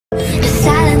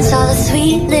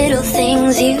sweet little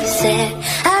things you said.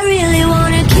 I really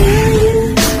wanna kill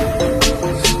you,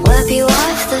 wipe you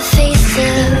off the face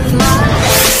of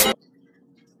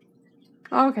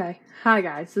my... Okay, hi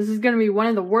guys, this is going to be one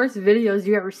of the worst videos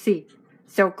you ever see,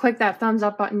 so click that thumbs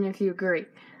up button if you agree.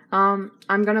 I'm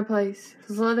going to play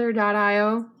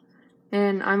Slither.io,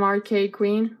 and I'm Arcade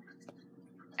Queen,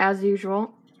 as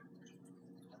usual,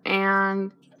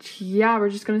 and yeah, we're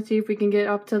just going to see if we can get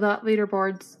up to the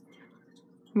leaderboards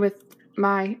with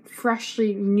my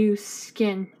freshly new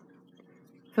skin.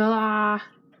 Okay,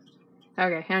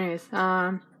 anyways,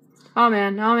 oh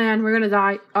man, we're going to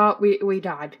die. Oh, we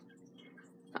died.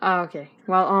 Okay,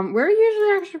 well, we're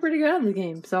usually actually pretty good at the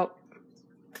game, so.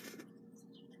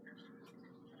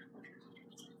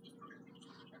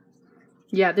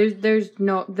 Yeah, there's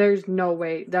no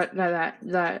way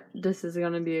that this is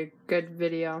gonna be a good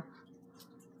video.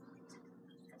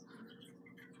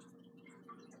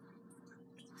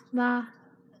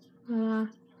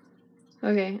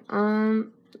 Okay, oh,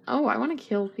 I wanna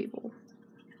kill people.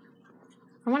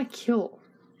 I wanna kill.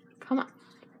 Come on.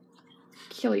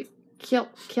 Kill you. Kill.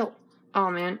 Oh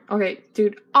man. Okay,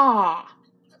 dude. Dang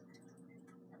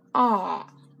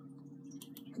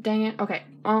it. Okay.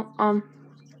 Well,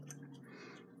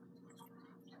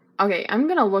 okay, I'm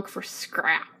gonna look for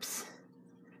scraps.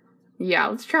 Yeah,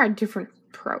 let's try a different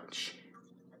approach.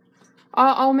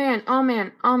 Oh man.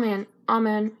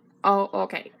 Oh,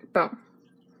 okay. Boom.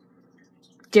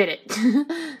 Did it.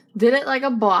 Did it like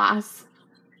a boss.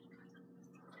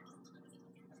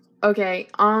 Okay,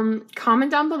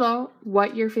 comment down below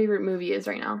what your favorite movie is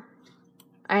right now.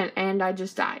 And I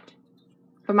just died.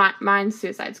 But mine's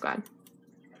Suicide Squad.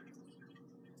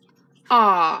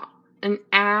 Aw, an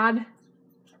ad?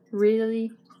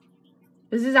 Really?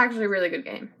 This is actually a really good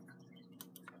game.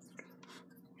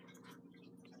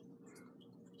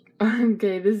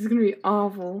 Okay, this is gonna be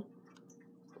awful.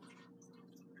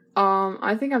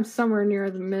 I think I'm somewhere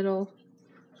near the middle.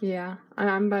 Yeah,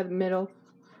 I'm by the middle.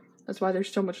 That's why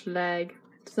there's so much lag.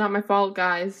 It's not my fault,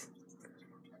 guys.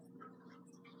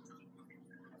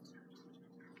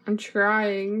 I'm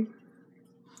trying.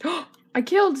 I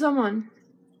killed someone!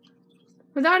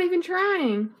 Without even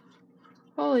trying!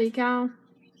 Holy cow.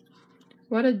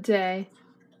 What a day.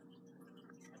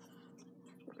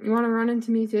 You wanna run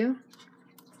into me too?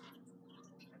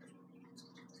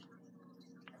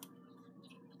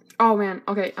 Oh man,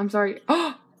 okay, I'm sorry.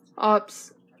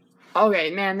 Oops.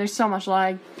 Okay, man, there's so much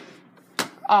lag.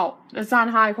 Oh, it's not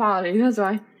high quality, that's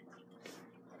why.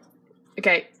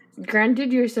 Okay,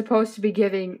 granted you're supposed to be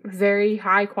giving very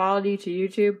high quality to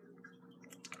YouTube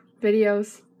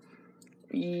videos.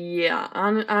 Yeah,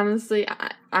 honestly,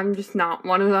 I'm just not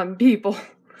one of them people.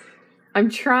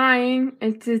 I'm trying.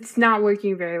 It's not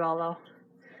working very well, though.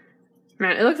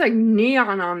 Man, it looks like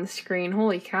neon on the screen.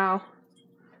 Holy cow.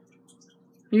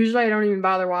 Usually I don't even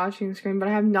bother watching the screen, but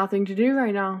I have nothing to do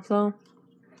right now, so.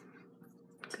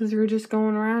 Because we're just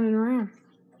going around and around.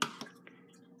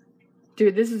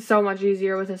 Dude, this is so much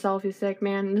easier with a selfie stick,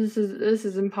 man. This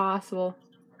is impossible.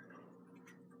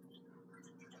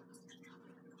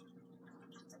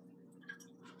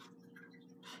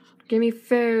 Give me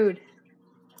food.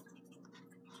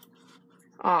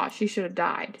 Aw, she should have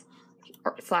died.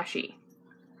 Or slash E.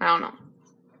 I don't know.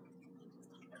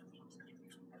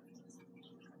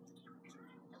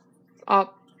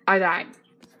 Oh, I died.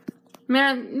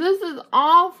 Man, this is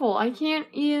awful. I can't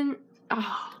even...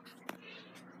 Oh.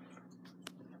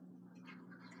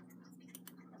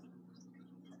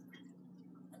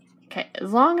 Okay,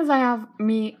 as long as I have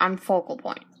me on focal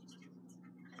point.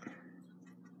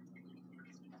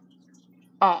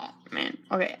 Oh, man.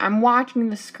 Okay, I'm watching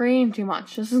the screen too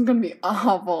much. This is gonna be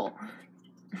awful.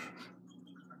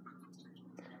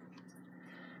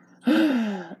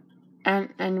 and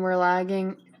we're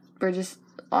lagging. We're just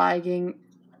lagging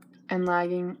and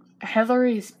lagging.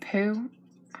 Hillary's poo.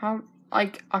 How,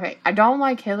 like, okay, I don't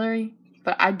like Hillary,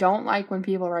 but I don't like when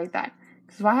people write that.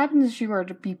 Because what happens if she were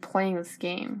to be playing this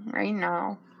game right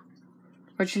now?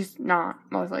 Which she's not,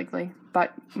 most likely.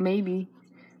 But maybe.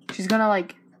 She's gonna,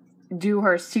 like, do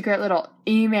her secret little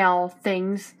email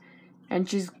things. And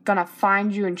she's gonna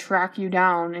find you and track you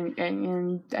down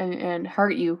and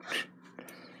hurt you.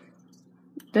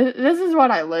 This is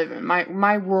what I live in.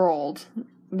 My world.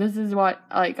 This is what,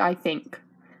 like, I think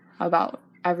about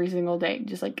every single day.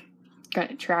 Just, like,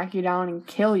 gonna track you down and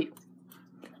kill you.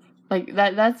 Like,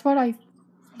 that's what I...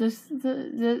 It's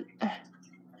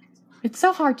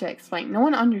so hard to explain. No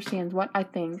one understands what I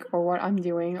think or what I'm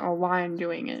doing or why I'm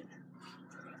doing it.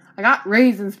 I got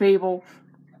raisins, people.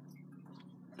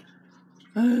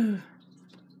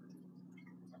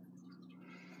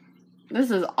 This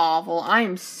is awful. I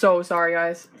am so sorry,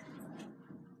 guys.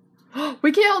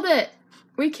 We killed it!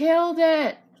 We killed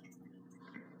it!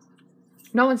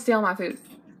 No one's stealing my food.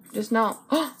 Just no.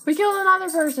 We killed another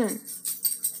person!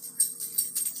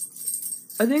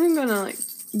 I think I'm gonna, like,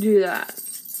 do that.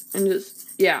 And just,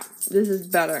 yeah, this is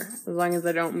better. As long as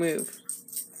I don't move.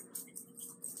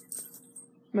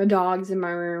 My dog's in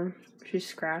my room. She's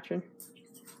scratching.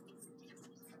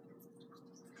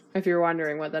 If you're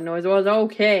wondering what that noise was,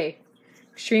 okay.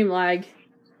 Extreme lag.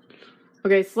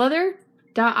 Okay,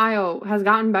 Slither.io has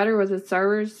gotten better with its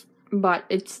servers, but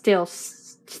it still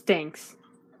stinks.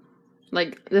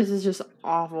 Like, this is just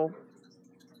awful.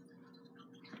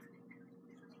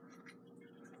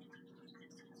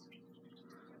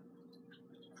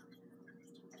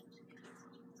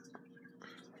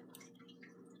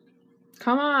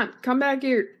 Come on, come back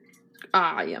here.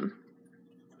 Ah, I am.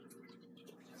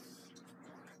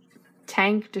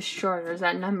 Tank Destroyer is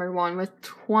at number 1 with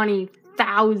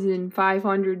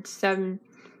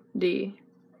 20,570.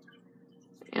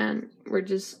 And we're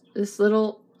just this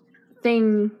little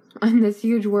thing on this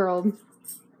huge world.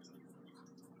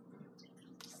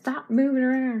 Stop moving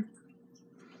around.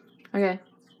 Okay.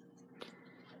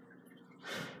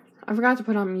 I forgot to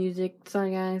put on music.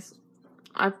 Sorry, guys.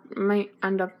 I might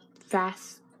end up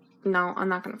fast. No, I'm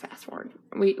not gonna fast forward.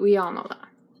 We all know that.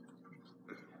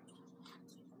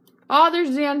 Oh,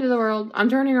 there's the end of the world. I'm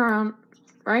turning around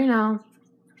right now.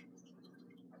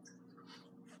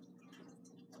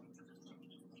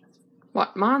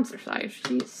 What monster size?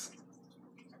 Jeez.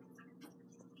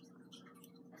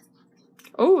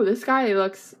 Oh, this guy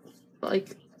looks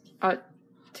like a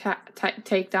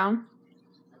takedown.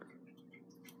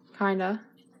 Kinda.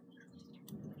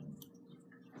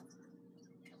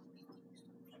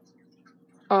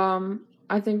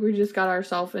 I think we just got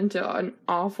ourselves into an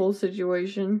awful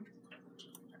situation.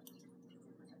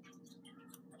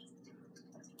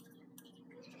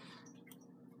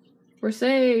 We're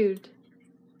saved.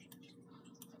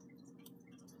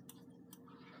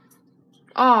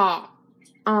 Oh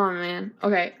man.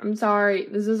 Okay, I'm sorry.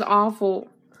 This is awful.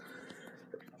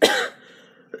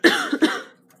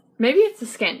 Maybe it's the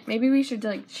skin. Maybe we should,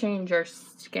 like, change our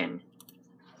skin.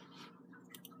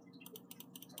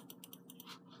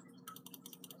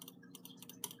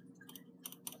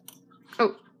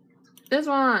 Oh, this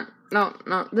one. No,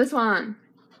 this one.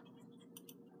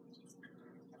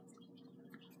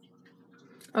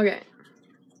 Okay.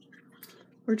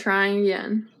 We're trying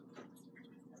again.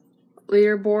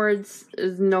 Leaderboards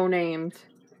is no named.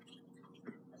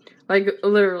 Like,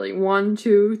 literally. 1,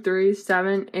 2, 3,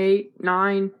 7, 8,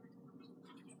 9.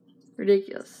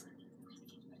 Ridiculous.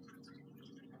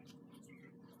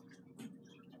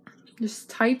 Just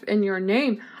type in your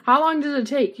name. How long does it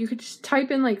take? You could just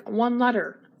type in, like, one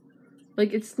letter.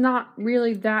 Like, it's not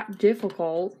really that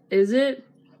difficult, is it?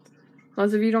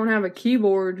 Unless if you don't have a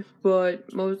keyboard,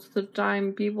 but most of the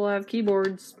time people have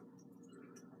keyboards.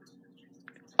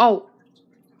 Oh,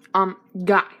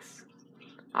 guys,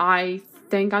 I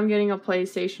think I'm getting a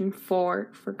PlayStation 4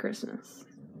 for Christmas.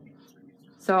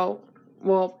 So,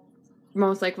 we'll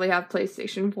most likely have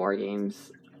PlayStation 4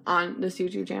 games on this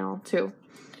YouTube channel, too.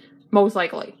 Most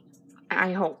likely.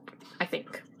 I hope. I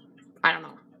think. I don't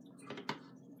know.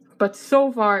 But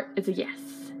so far, it's a yes.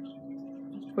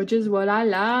 Which is what I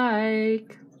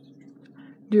like.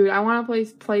 Dude, I want to play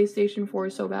PlayStation 4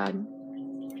 so bad.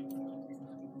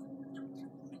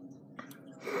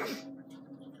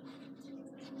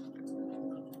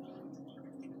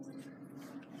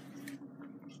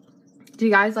 Do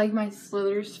you guys like my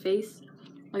Slither's face?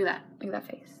 Look at that. Look at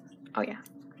that face. Oh, yeah.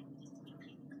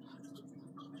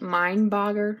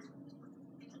 Mindbogger.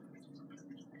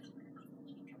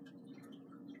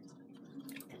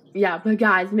 Yeah, but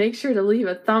guys, make sure to leave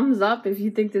a thumbs up if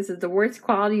you think this is the worst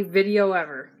quality video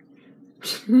ever.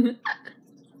 What's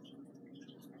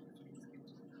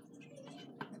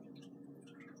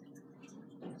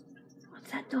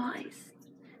that noise?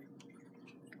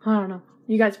 I don't know.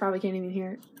 You guys probably can't even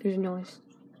hear it. There's a noise.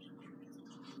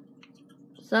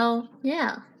 So,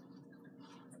 yeah.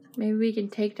 Maybe we can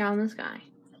take down this guy.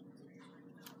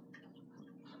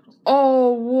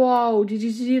 Oh, whoa. Did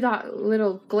you see that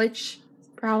little glitch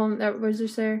problem that was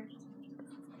just there?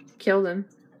 Killed him.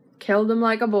 Killed him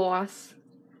like a boss.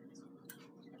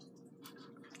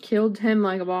 Killed him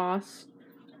like a boss.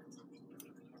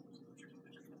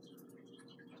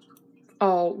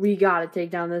 Oh, we gotta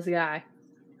take down this guy.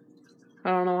 I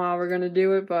don't know how we're gonna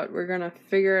do it, but we're gonna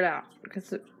figure it out.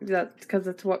 Because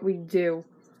that's what we do.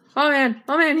 Oh man,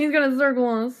 he's gonna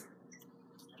circle us.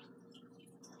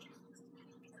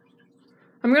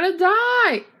 I'm gonna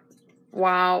die!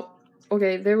 Wow.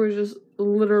 Okay, there was just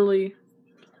literally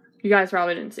You guys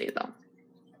probably didn't see it, though.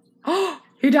 Oh,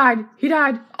 he died. He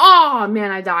died. Oh,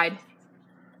 man, I died.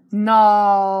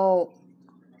 No.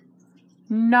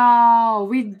 No,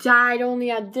 we died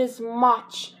only at this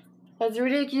much. That's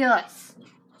ridiculous.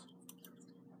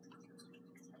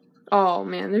 Oh,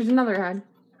 man, there's another head.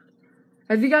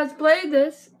 Have you guys played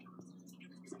this?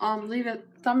 Leave a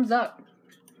thumbs up.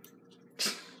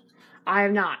 I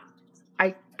have not.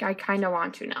 I kind of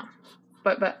want to now.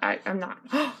 But I'm not.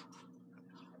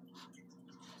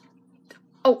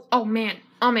 Oh, man.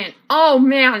 Oh, man. Oh,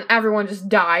 man. Everyone just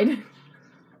died.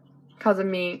 Because of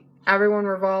me. Everyone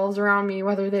revolves around me,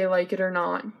 whether they like it or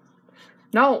not.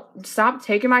 No, stop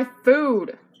taking my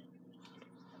food.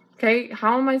 Okay,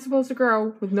 how am I supposed to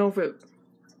grow with no food?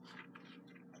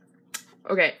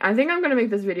 Okay, I think I'm going to make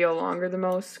this video longer than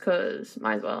most, because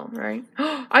might as well, right?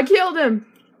 I killed him!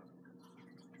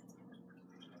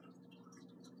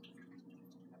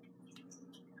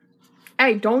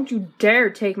 Hey, don't you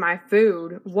dare take my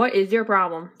food. What is your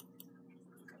problem?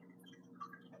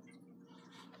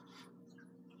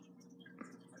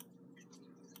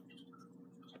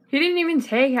 He didn't even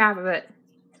take half of it.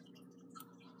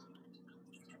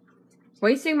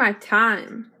 Wasting my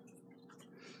time.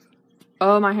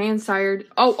 Oh, my hand's tired.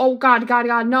 Oh, God,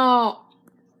 no.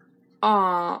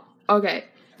 Okay.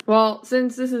 Well,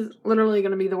 since this is literally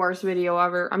going to be the worst video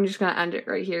ever, I'm just going to end it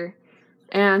right here.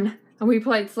 And we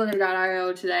played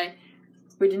Slither.io today.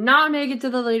 We did not make it to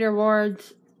the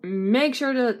leaderboards. Make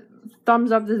sure to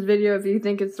thumbs up this video if you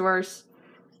think it's worse.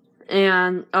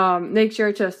 And make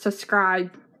sure to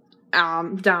subscribe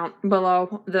down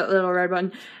below the little red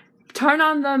button. Turn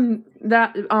on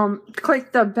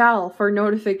click the bell for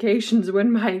notifications when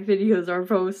my videos are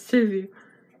posted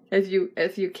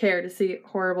if you care to see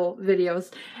horrible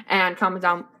videos, and comment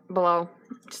down below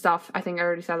stuff. I think I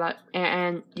already said that,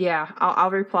 and yeah,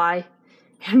 I'll reply.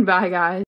 And bye, guys.